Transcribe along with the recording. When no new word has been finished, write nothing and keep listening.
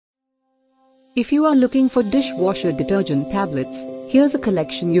If you are looking for dishwasher detergent tablets, here's a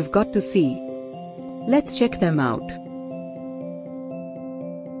collection you've got to see. Let's check them out.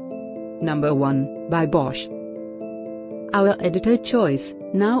 Number 1, by Bosch. Our editor choice,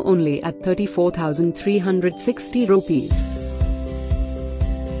 now only at 34,360 rupees.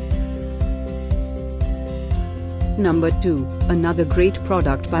 Number 2, another great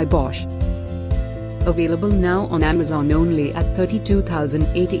product by Bosch. Available now on Amazon only at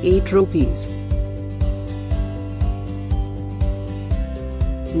 32,088 rupees.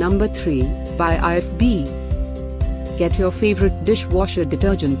 Number 3, by IFB. Get your favorite dishwasher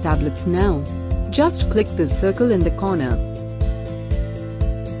detergent tablets now. Just click this circle in the corner.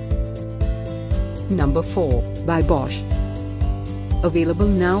 Number 4, by Bosch. Available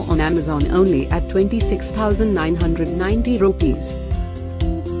now on Amazon only at 26,990 rupees.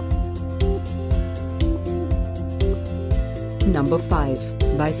 Number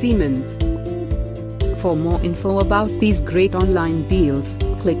 5, by Siemens. For more info about these great online deals,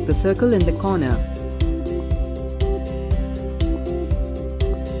 click the circle in the corner.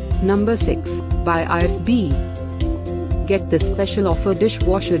 Number 6, by IFB. Get this special offer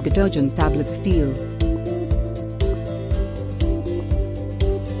dishwasher detergent tablets deal.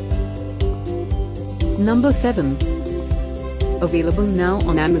 Number 7. Available now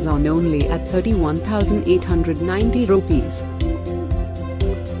on Amazon only at 31,890 rupees.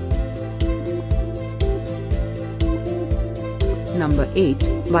 Number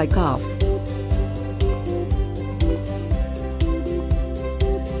 8, by Calf.